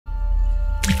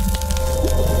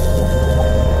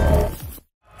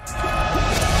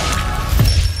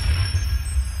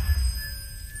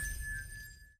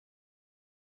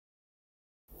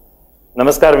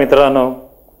नमस्कार मित्रांनो,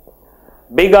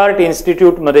 big art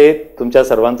institute मध्ये तुमच्या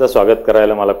सर्वांचं स्वागत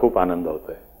करायला मला खूप आनंद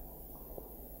होतोय।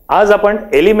 आज आपण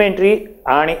एलिमेंटरी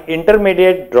आणि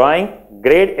इंटरमिडिएट ड्रॉइंग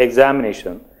ग्रेड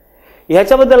एक्झामिनेशन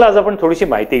ह्याच्याबद्दल आज आपण थोडीशी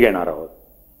माहिती घेणार आहोत।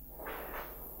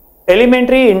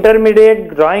 एलिमेंटरी इंटरमिडिएट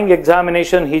ड्रॉइंग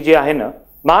एक्झामिनेशन ही जी आहे ना,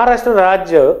 महाराष्ट्र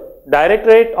राज्य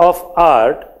डायरेक्टरेट ऑफ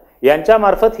आर्ट यांच्या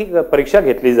मार्फत ही परीक्षा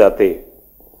घेतली जाते।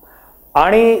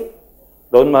 आणि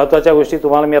दोन महत्त्वाच्या गोष्टी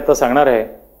तुम्हाला मी आता सांगणार आहे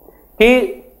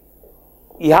की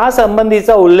ह्या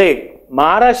संबंधीचा उल्लेख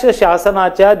महाराष्ट्र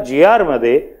शासनाच्या GR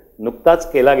मध्ये नुकताच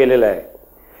केला गेलेला आहे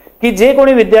की जे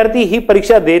कोणी विद्यार्थी ही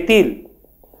परीक्षा देतील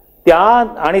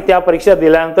त्या परीक्षा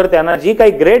दिल्यानंतर त्यांना जी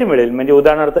काही ग्रेड मिळेल, म्हणजे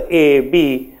उदाहरणार्थ A,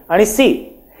 B आणि C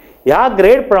ह्या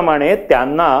ग्रेड प्रमाणे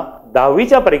त्यांना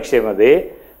 10वीच्या परीक्षेमध्ये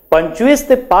 25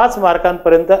 ते 5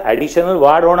 मार्कांपर्यंत ॲडिशनल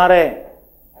वाढ होणार आहे।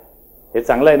 हे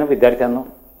चांगलं आहे ना विद्यार्थ्यांना।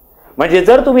 म्हणजे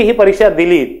जर तुम्ही ही परीक्षा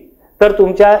दिलीत तर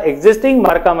तुमच्या एक्झिस्टिंग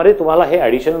मार्कामध्ये तुम्हाला हे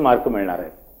ॲडिशनल मार्क मिळणार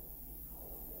आहेत।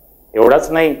 एवढाच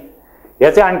नाही,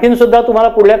 याचे आणखीन सुद्धा तुम्हाला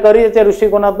पुढल्या करिअरच्या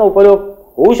दृष्टिकोनातून उपयोग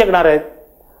होऊ शकणार आहेत।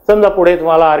 समजा पुढे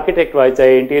तुम्हाला आर्किटेक्ट व्हायचं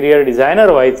आहे, इंटिरियर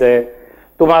डिझायनर व्हायचं आहे,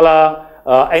 तुम्हाला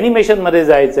ॲनिमेशनमध्ये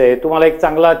जायचं आहे, तुम्हाला एक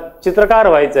चांगला चित्रकार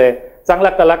व्हायचं आहे, चांगला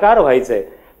कलाकार व्हायचं आहे,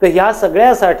 तर ह्या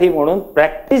सगळ्यासाठी म्हणून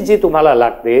प्रॅक्टिस जी तुम्हाला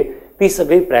लागते ती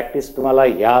सगळी प्रॅक्टिस तुम्हाला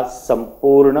या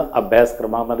संपूर्ण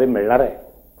अभ्यासक्रमामध्ये मिळणार आहे।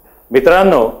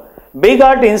 मित्रांनो, बिग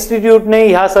आर्ट इन्स्टिट्यूटने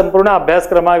ह्या संपूर्ण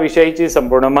अभ्यासक्रमाविषयीची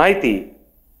संपूर्ण माहिती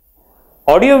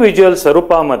ऑडिओ व्हिज्युअल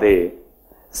स्वरूपामध्ये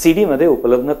CD मध्ये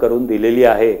उपलब्ध करून दिलेली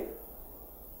आहे।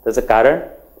 त्याचं कारण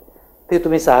ते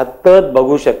तुम्ही सतत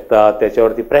बघू शकता,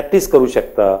 त्याच्यावरती प्रॅक्टिस करू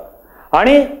शकता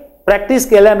आणि प्रॅक्टिस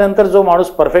केल्यानंतर जो माणूस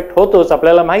परफेक्ट होतोच,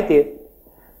 आपल्याला माहिती आहे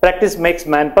प्रॅक्टिस मेक्स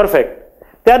मॅन परफेक्ट।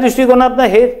 त्या दृष्टिकोनातून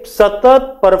हे सतत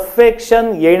परफेक्शन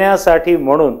येण्यासाठी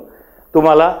म्हणून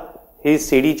तुम्हाला ही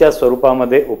CDच्या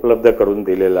स्वरूपामध्ये उपलब्ध करून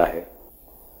दिलेला आहे।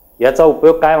 याचा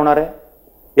उपयोग काय होणार आहे?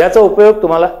 याचा उपयोग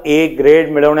तुम्हाला A ग्रेड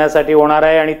मिळवण्यासाठी होणार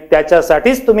आहे आणि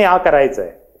त्याच्यासाठीच तुम्ही हा करायचा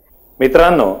आहे।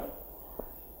 मित्रांनो,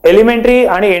 एलिमेंटरी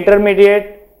आणि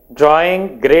इंटरमिडिएट ड्रॉइंग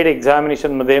ग्रेड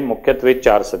एक्झामिनेशन मध्ये मुख्यत्वे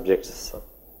 4 सब्जेक्ट्स असतात।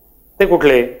 ते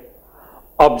कुठले?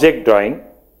 Object drawing,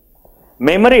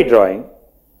 memory drawing,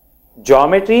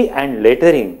 geometry and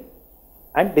lettering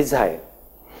and design,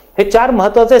 हे 4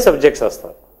 महत्त्वाचे सब्जेक्ट्स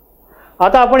असतात।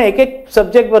 आता आपण एक एक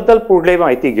सब्जेक्ट बद्दल पुढे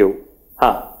माहिती घेऊ।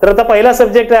 तर आता पहिला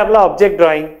सब्जेक्ट आहे आपला ऑब्जेक्ट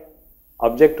ड्रॉइंग।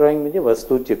 ऑब्जेक्ट ड्रॉइंग म्हणजे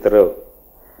वस्तुचित्र।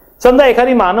 समजा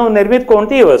एखादी मानव निर्मित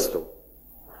कोणतीही वस्तू,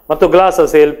 मग तो ग्लास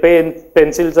असेल,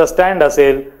 पेन्सिलचा स्टँड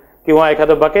असेल किंवा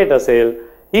एखादं बकेट असेल,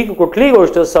 ही कुठलीही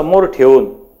गोष्ट समोर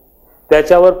ठेवून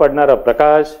त्याच्यावर पडणारा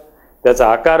प्रकाश, त्याचा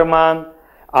आकारमान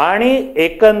आणि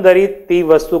एकंदरीत ती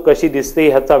वस्तू कशी दिसते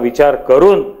ह्याचा विचार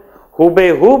करून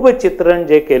हुबेहूब चित्रण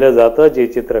जे केलं जातं, जे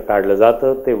चित्र काढलं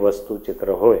जातं ते वस्तुचित्र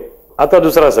होय। आता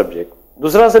दुसरा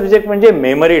सब्जेक्ट म्हणजे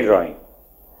मेमरी ड्रॉइंग।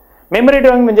 मेमरी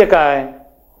ड्रॉइंग म्हणजे काय?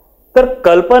 तर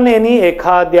कल्पनेनी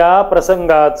एखाद्या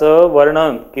प्रसंगाचं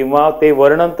वर्णन किंवा ते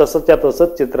वर्णन तसंच्या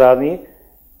तसंच चित्रांनी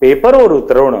पेपरवर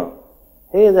उतरवणं,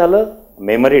 हे झालं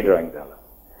मेमरी ड्रॉइंग झालं।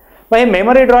 मग हे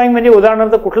मेमरी ड्रॉइंग म्हणजे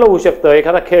उदाहरणार्थ कुठलं होऊ शकतं?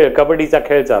 एखादा खेळ, कबड्डीचा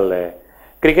खेळ चाललाय,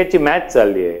 क्रिकेटची मॅच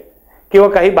चालली आहे, किंवा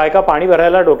काही बायका पाणी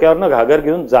भरायला डोक्यावरनं घागर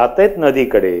घेऊन जात आहेत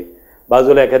नदीकडे,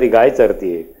 बाजूला एखादी गाय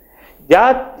चरतीये।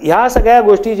 ह्या सगळ्या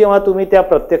गोष्टी जेव्हा तुम्ही त्या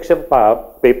प्रत्यक्ष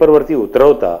पेपरवरती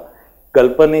उतरवता,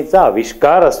 कल्पनेचा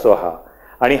आविष्कार असतो हा।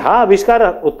 आणि हा आविष्कार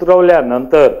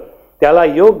उतरवल्यानंतर त्याला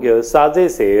योग्य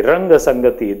साजेसे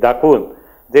रंगसंगती दाखवून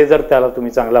जे जर त्याला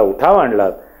तुम्ही चांगला उठाव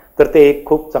आणलात तर ते एक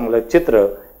खूप चांगलं चित्र,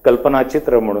 कल्पना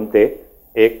चित्र म्हणून ते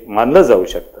एक मानलं जाऊ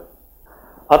शकतं।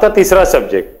 आता तिसरा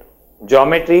सब्जेक्ट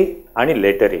जॉमेट्री आणि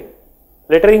लेटरिंग।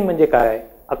 लेटरिंग म्हणजे काय?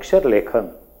 अक्षर लेखन।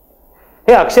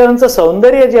 हे अक्षरांचं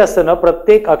सौंदर्य जे असतं ना,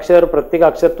 प्रत्येक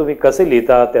अक्षर तुम्ही कसे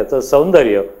लिहिता त्याचं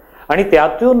सौंदर्य आणि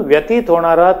त्यातून व्यतीत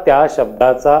होणारा त्या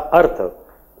शब्दाचा अर्थ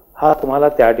हा तुम्हाला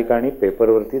त्या ठिकाणी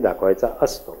पेपरवरती दाखवायचा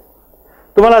असतो।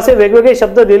 तुम्हाला असे वेगवेगळे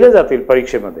शब्द दिले जातील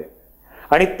परीक्षेमध्ये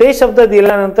आणि ते शब्द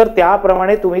दिल्यानंतर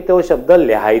त्याप्रमाणे तुम्ही तो शब्द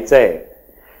लिहायचा आहे।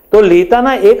 तो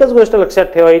लिहिताना एकच गोष्ट लक्षात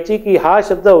ठेवायची की हा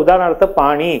शब्द उदाहरणार्थ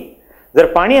पाणी, जर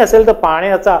पाणी असेल तर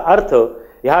पाण्याचा अर्थ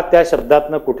ह्या त्या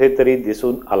शब्दातनं कुठेतरी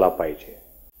दिसून आला पाहिजे।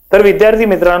 तर विद्यार्थी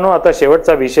मित्रांनो, आता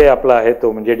शेवटचा विषय आपला आहे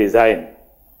तो म्हणजे डिझाईन।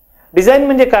 डिझाईन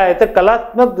म्हणजे काय? तर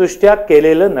कलात्मक दृष्ट्या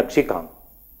केलेलं नक्षीकाम।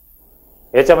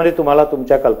 याच्यामध्ये तुम्हाला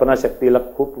तुमच्या कल्पनाशक्तीला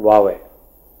खूप वाव आहे।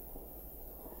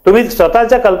 तुम्ही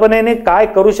स्वतःच्या कल्पनेने काय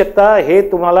करू शकता हे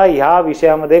तुम्हाला ह्या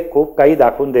विषयामध्ये खूप काही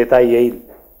दाखवून देता येईल।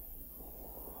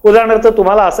 उदाहरणार्थ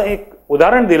तुम्हाला असं एक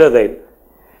उदाहरण दिलं जाईल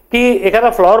की एखादा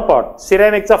फ्लॉवर पॉट,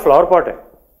 सिरॅमिकचा फ्लॉवर पॉट आहे,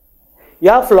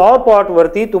 या फ्लॉवर पॉट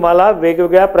वरती तुम्हाला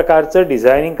वेगवेगळ्या प्रकारचं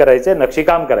डिझायनिंग करायचं आहे,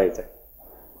 नक्षीकाम करायचं आहे।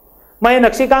 मग हे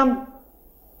नक्षीकाम,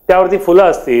 त्यावरती फुलं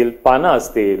असतील, पानं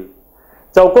असतील,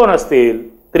 चौकोन असतील,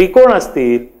 त्रिकोण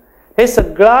असतील, हे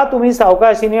सगळा तुम्ही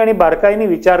सावकाशीने आणि बारकाईने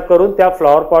विचार करून त्या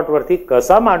फ्लॉवर पॉटवरती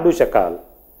कसा मांडू शकाल,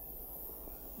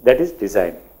 दॅट इज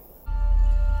डिझाईन.